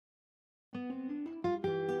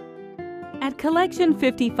At Collection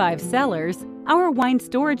 55 Cellars, our wine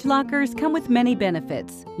storage lockers come with many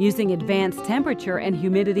benefits. Using advanced temperature and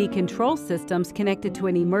humidity control systems connected to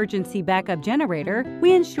an emergency backup generator,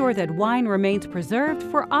 we ensure that wine remains preserved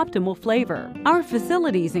for optimal flavor. Our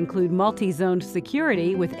facilities include multi-zoned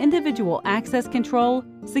security with individual access control,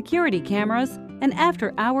 security cameras, and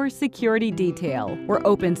after-hours security detail. We're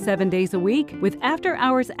open 7 days a week with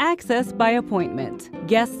after-hours access by appointment.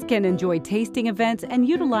 Guests can enjoy tasting events and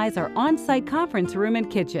utilize our on-site conference room and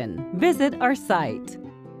kitchen. Visit our site.